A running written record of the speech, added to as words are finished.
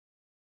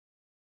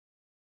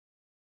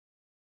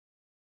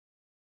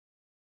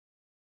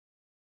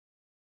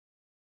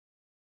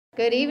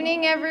Good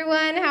evening,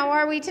 everyone. How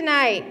are we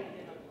tonight?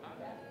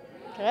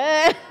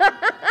 Good.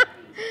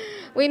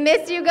 We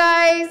miss you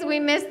guys. We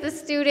miss the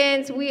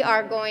students. We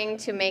are going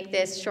to make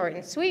this short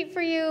and sweet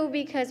for you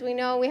because we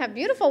know we have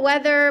beautiful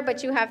weather,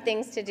 but you have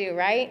things to do,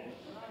 right?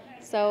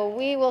 So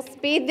we will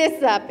speed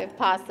this up if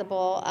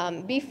possible.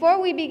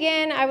 Before we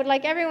begin, I would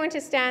like everyone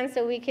to stand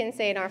so we can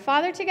say Our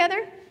Father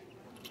together.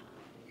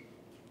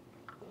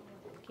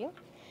 Thank you.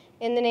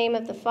 In the name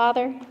of the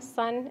Father,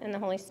 Son, and the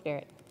Holy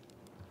Spirit.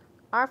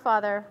 Our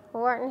Father,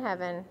 who art in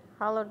heaven,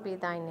 hallowed be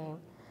thy name.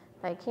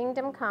 Thy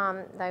kingdom come,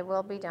 thy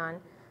will be done,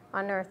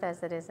 on earth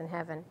as it is in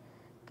heaven.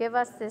 Give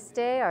us this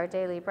day our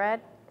daily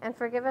bread, and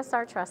forgive us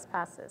our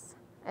trespasses,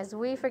 as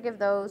we forgive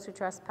those who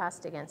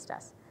trespass against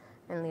us.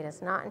 And lead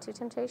us not into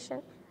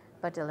temptation,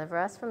 but deliver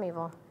us from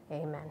evil.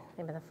 Amen.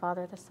 In the name of the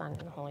Father, the Son,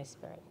 and the Holy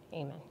Spirit.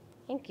 Amen.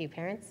 Thank you,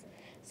 parents.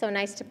 So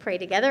nice to pray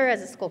together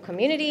as a school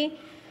community.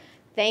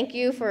 Thank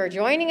you for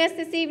joining us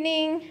this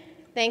evening.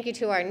 Thank you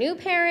to our new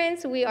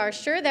parents. We are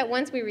sure that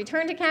once we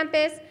return to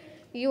campus,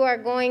 you are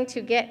going to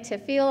get to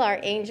feel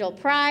our angel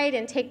pride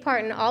and take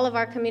part in all of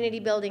our community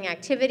building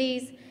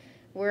activities.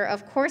 We're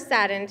of course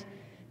saddened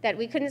that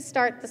we couldn't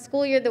start the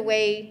school year the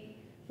way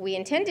we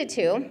intended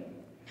to.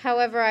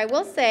 However, I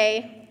will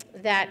say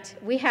that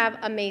we have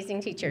amazing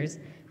teachers.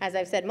 As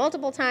I've said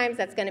multiple times,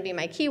 that's going to be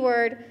my key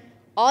word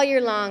all year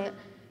long.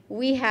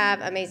 We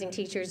have amazing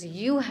teachers.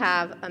 You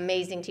have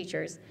amazing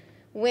teachers.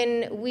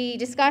 When we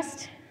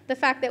discussed the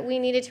fact that we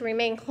needed to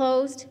remain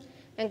closed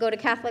and go to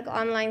Catholic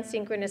Online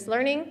Synchronous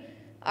Learning,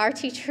 our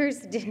teachers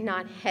did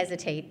not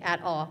hesitate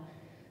at all.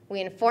 We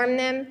informed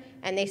them,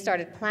 and they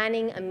started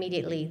planning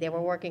immediately. They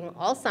were working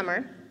all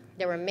summer.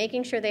 They were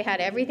making sure they had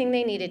everything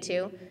they needed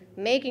to,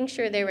 making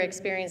sure they were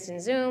experienced in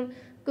Zoom,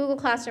 Google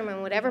Classroom,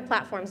 and whatever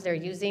platforms they're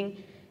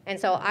using. And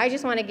so I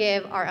just want to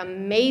give our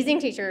amazing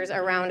teachers a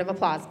round of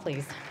applause,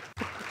 please.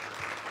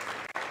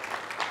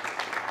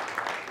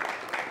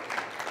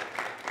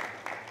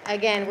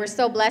 Again, we're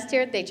so blessed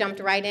here. They jumped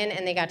right in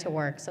and they got to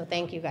work. So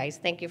thank you guys.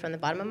 Thank you from the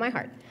bottom of my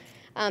heart.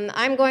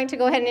 I'm going to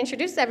go ahead and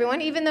introduce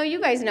everyone, even though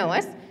you guys know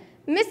us.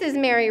 Mrs.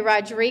 Mary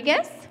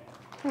Rodriguez.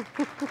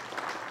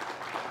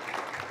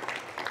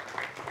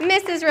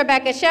 Mrs.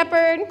 Rebecca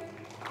Shepard.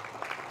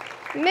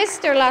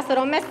 Mr.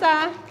 Lázaro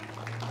Mesa.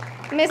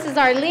 Mrs.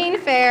 Arlene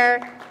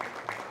Fair.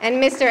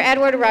 And Mr.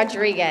 Edward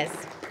Rodriguez.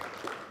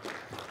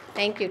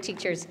 Thank you,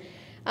 teachers.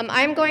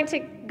 I'm going to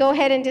go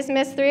ahead and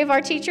dismiss 3 of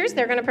our teachers.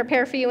 They're going to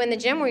prepare for you in the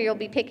gym where you'll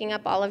be picking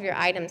up all of your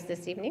items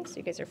this evening, so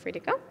you guys are free to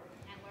go. And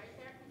where's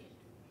their condition?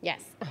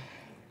 Yes.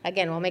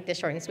 Again, we'll make this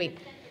short and sweet.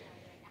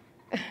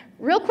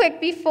 Real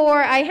quick,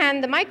 before I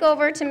hand the mic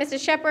over to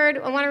Mrs. Shepard,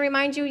 I want to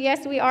remind you,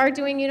 yes, we are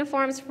doing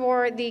uniforms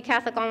for the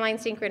Catholic Online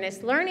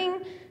Synchronous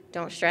Learning.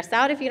 Don't stress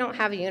out if you don't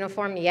have a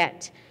uniform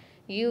yet.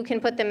 You can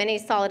put them in a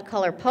solid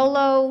color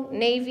polo,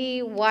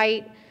 navy,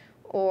 white,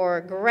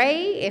 or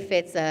gray. If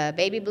it's a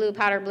baby blue,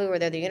 powder blue, or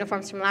they're the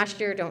uniforms from last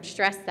year, don't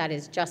stress, that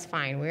is just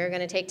fine. We're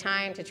going to take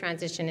time to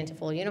transition into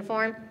full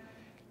uniform.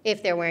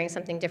 If they're wearing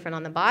something different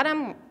on the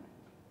bottom,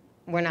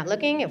 we're not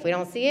looking. If we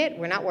don't see it,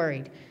 we're not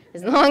worried.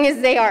 As long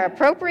as they are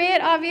appropriate,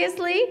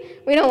 obviously.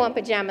 We don't want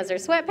pajamas or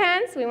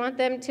sweatpants. We want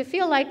them to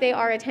feel like they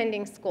are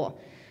attending school.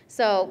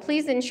 So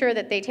please ensure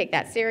that they take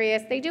that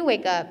serious. They do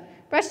wake up,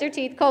 brush their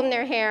teeth, comb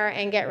their hair,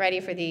 and get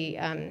ready for the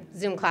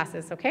Zoom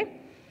classes,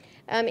 okay?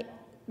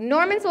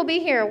 Normans will be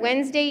here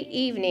Wednesday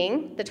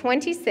evening, the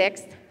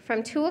 26th,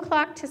 from 2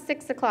 o'clock to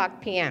 6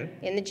 o'clock p.m.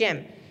 in the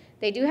gym.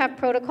 They do have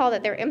protocol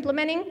that they're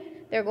implementing.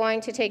 They're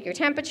going to take your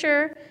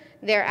temperature.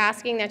 They're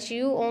asking that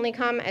you only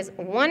come as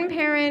one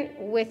parent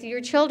with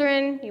your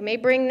children. You may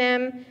bring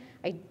them.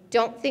 I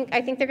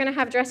think they're going to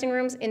have dressing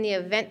rooms in the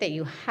event that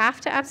you have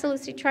to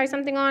absolutely try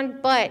something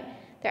on, but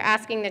they're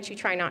asking that you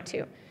try not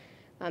to.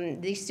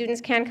 These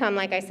students can come,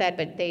 like I said,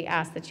 but they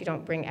ask that you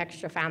don't bring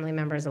extra family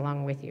members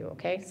along with you,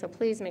 okay? So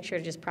please make sure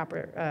to just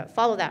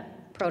follow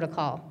that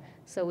protocol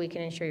so we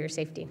can ensure your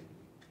safety.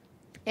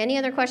 Any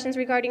other questions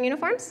regarding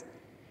uniforms?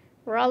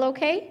 We're all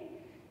okay?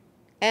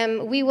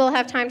 We will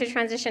have time to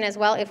transition as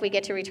well if we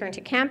get to return to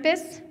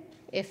campus.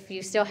 If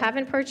you still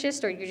haven't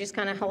purchased or you just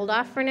kind of hold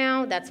off for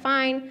now, that's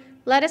fine.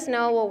 Let us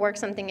know. We'll work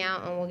something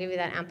out, and we'll give you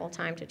that ample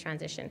time to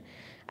transition.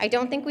 I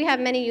don't think we have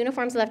many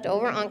uniforms left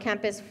over on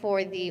campus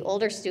for the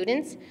older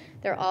students.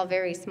 They're all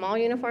very small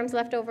uniforms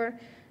left over.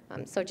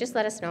 So just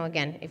let us know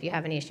again if you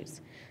have any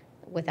issues.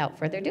 Without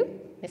further ado,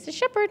 Mrs.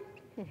 Shepard.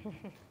 All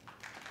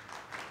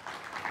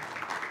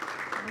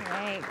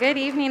right, good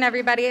evening,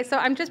 everybody. So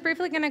I'm just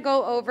briefly going to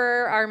go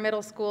over our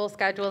middle school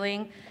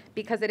scheduling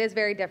because it is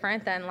very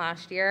different than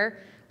last year.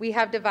 We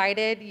have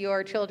divided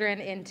your children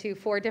into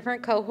 4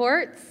 different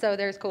cohorts. So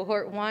there's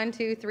cohort 1,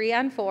 2, 3,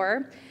 and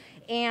 4.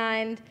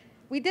 And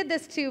we did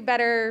this to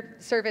better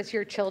service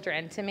your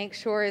children, to make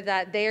sure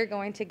that they are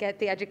going to get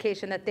the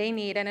education that they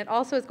need. And it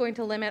also is going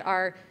to limit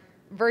our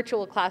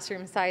virtual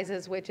classroom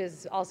sizes, which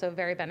is also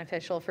very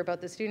beneficial for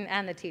both the student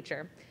and the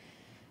teacher.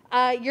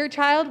 Your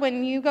child,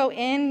 when you go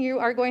in, you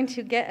are going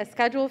to get a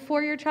schedule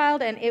for your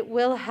child, and it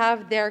will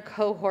have their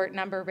cohort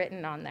number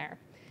written on there.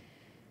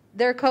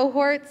 Their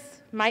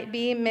cohorts might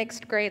be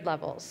mixed grade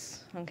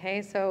levels,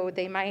 okay? So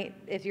they might,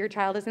 if your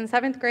child is in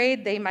 7th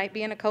grade, they might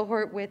be in a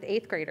cohort with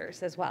 8th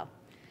graders as well,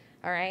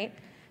 all right?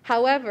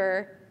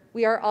 However,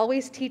 we are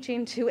always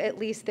teaching to at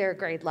least their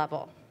grade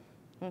level,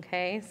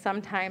 okay?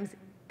 Sometimes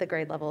the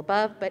grade level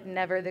above, but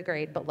never the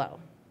grade below,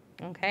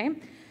 okay?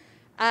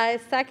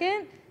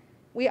 Second,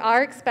 we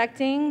are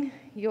expecting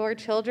your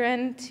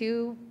children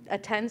to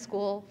attend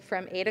school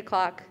from 8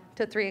 o'clock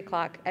to 3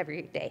 o'clock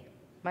every day,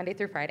 Monday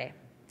through Friday.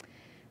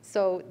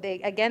 So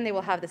they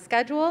will have the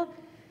schedule.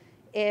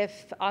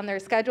 If on their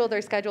schedule,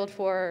 they're scheduled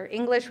for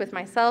English with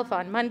myself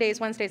on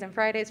Mondays, Wednesdays, and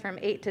Fridays from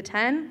 8 to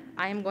 10,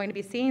 I am going to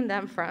be seeing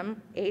them from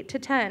 8 to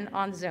 10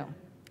 on Zoom,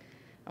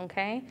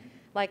 okay?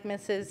 Like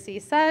Mrs. C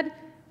said,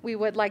 we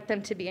would like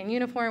them to be in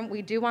uniform.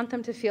 We do want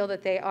them to feel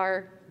that they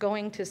are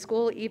going to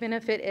school, even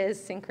if it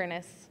is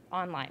synchronous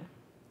online,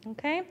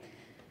 okay?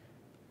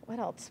 What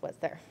else was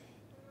there?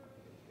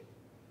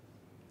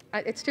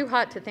 It's too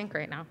hot to think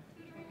right now.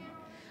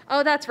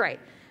 Oh, that's right.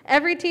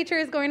 Every teacher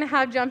is going to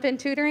have jump-in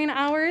tutoring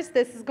hours.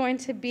 This is going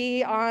to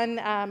be on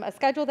a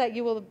schedule that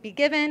you will be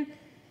given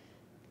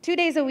 2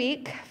 days a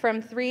week from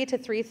 3 to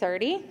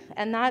 3:30,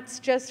 and that's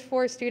just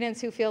for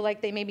students who feel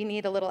like they maybe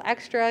need a little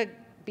extra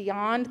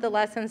beyond the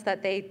lessons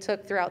that they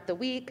took throughout the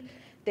week.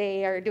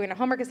 They are doing a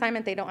homework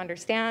assignment they don't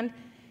understand.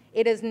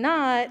 It is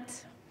not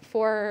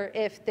for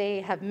if they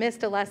have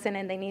missed a lesson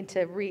and they need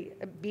to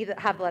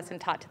have the lesson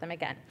taught to them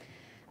again.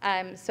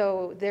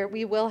 So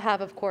we will have,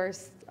 of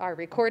course, our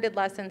recorded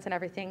lessons and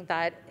everything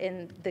that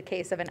in the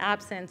case of an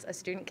absence, a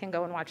student can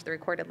go and watch the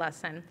recorded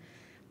lesson.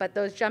 But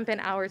those jump-in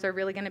hours are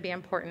really going to be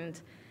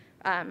important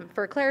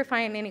for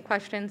clarifying any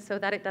questions so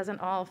that it doesn't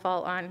all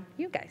fall on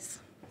you guys,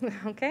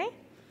 okay?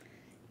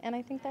 And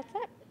I think that's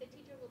it. The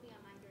teacher will be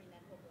online during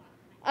that whole block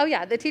time. Oh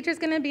yeah, the teacher's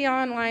going to be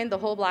online the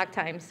whole block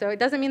time. So it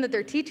doesn't mean that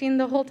they're teaching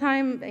the whole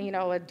time, you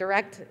know, a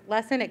direct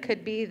lesson. It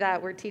could be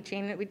that we're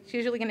teaching, it's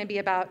usually going to be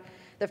about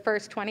the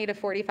first 20 to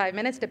 45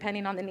 minutes,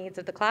 depending on the needs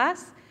of the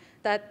class,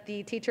 that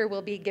the teacher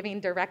will be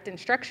giving direct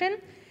instruction.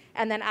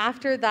 And then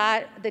after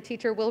that, the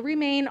teacher will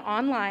remain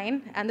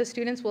online and the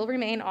students will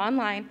remain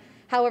online.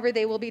 However,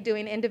 they will be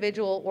doing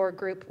individual or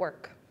group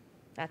work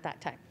at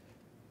that time,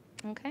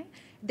 okay?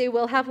 They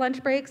will have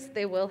lunch breaks,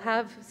 they will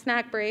have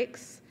snack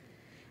breaks,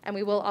 and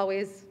we will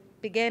always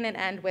begin and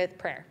end with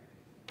prayer.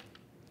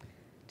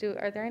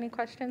 Are there any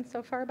questions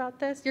so far about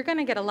this? You're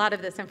gonna get a lot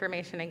of this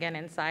information again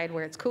inside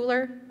where it's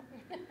cooler.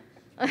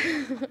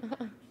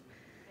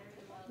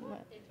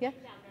 Yeah.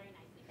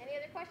 Any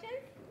other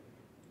questions?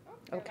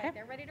 Oh, Okay.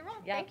 They're ready to roll.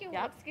 Yep, Thank you.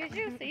 yep. Excuse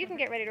you, so you can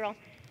get ready to roll.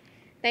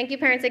 Thank you,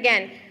 parents.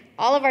 Again,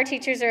 all of our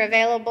teachers are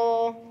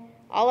available.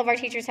 All of our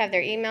teachers have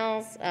their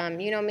emails.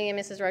 You know me and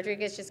Mrs.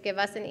 Rodriguez. Just give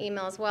us an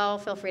email as well.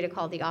 Feel free to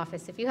call the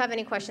office if you have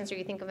any questions or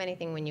you think of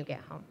anything when you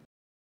get home.